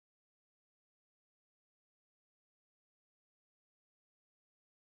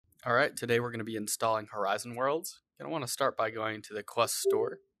All right, today we're going to be installing Horizon Worlds. You're going to want to start by going to the Quest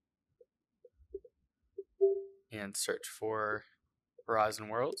store and search for Horizon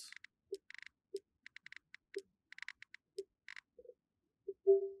Worlds.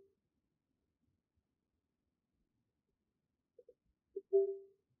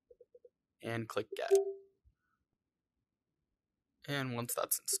 And click Get. And once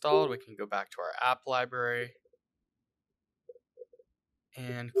that's installed, we can go back to our app library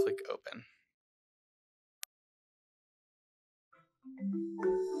and click Open.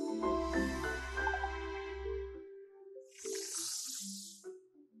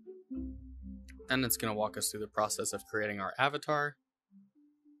 Then it's going to walk us through the process of creating our avatar.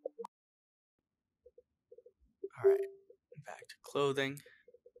 All right, back to clothing.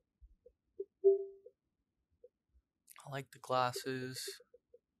 I like the glasses.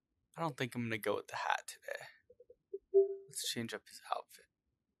 I don't think I'm going to go with the hat today. Let's change up his outfit.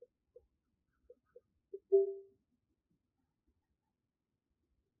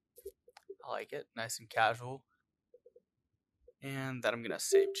 I like it, nice and casual. And then I'm going to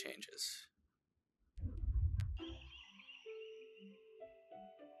save changes.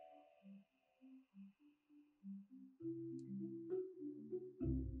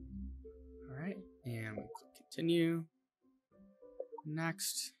 Alright, and we click continue.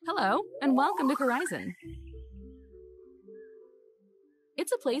 Next. Hello, and welcome to Horizon.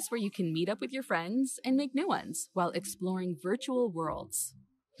 It's a place where you can meet up with your friends and make new ones while exploring virtual worlds.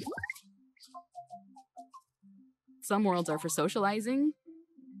 Some worlds are for socializing,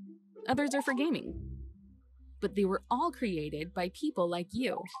 others are for gaming. But they were all created by people like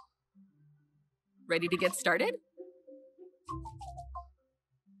you. Ready to get started?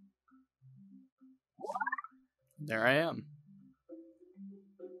 There I am.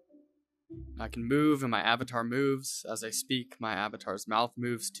 I can move and my avatar moves. As I speak, my avatar's mouth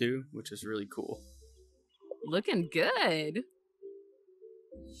moves too, which is really cool. Looking good.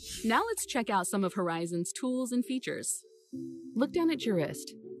 Now let's check out some of Horizon's tools and features. Look down at your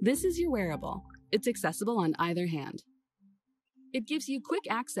wrist. This is your wearable. It's accessible on either hand. It gives you quick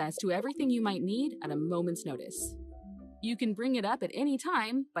access to everything you might need at a moment's notice. You can bring it up at any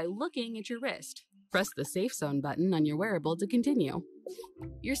time by looking at your wrist. Press the Safe Zone button on your wearable to continue.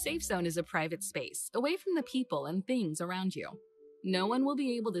 Your safe zone is a private space, away from the people and things around you. No one will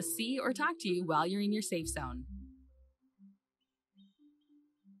be able to see or talk to you while you're in your safe zone.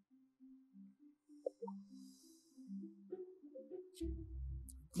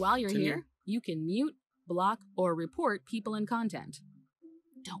 While you're here, you can mute, block, or report people and content.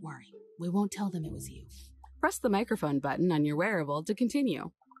 Don't worry, we won't tell them it was you. Press the microphone button on your wearable to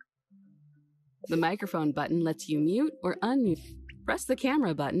continue. The microphone button lets you mute or unmute. Press the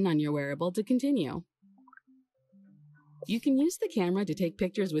camera button on your wearable to continue. You can use the camera to take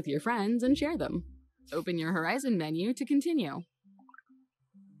pictures with your friends and share them. Open your Horizon menu to continue.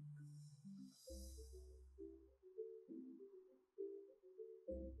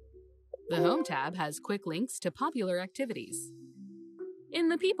 The Home tab has quick links to popular activities. In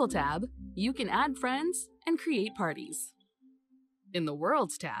the People tab, you can add friends and create parties. In the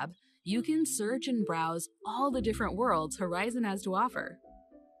Worlds tab, you can search and browse all the different worlds Horizon has to offer.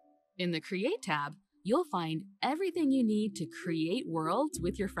 In the Create tab, you'll find everything you need to create worlds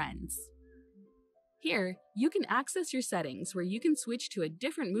with your friends. Here, you can access your settings where you can switch to a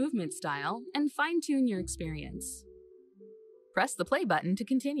different movement style and fine-tune your experience. Press the play button to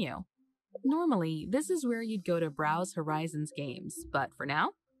continue. Normally, this is where you'd go to browse Horizon's games, but for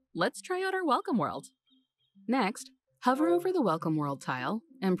now, let's try out our Welcome World. Next, hover over the Welcome World tile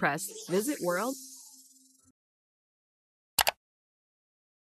and press Visit World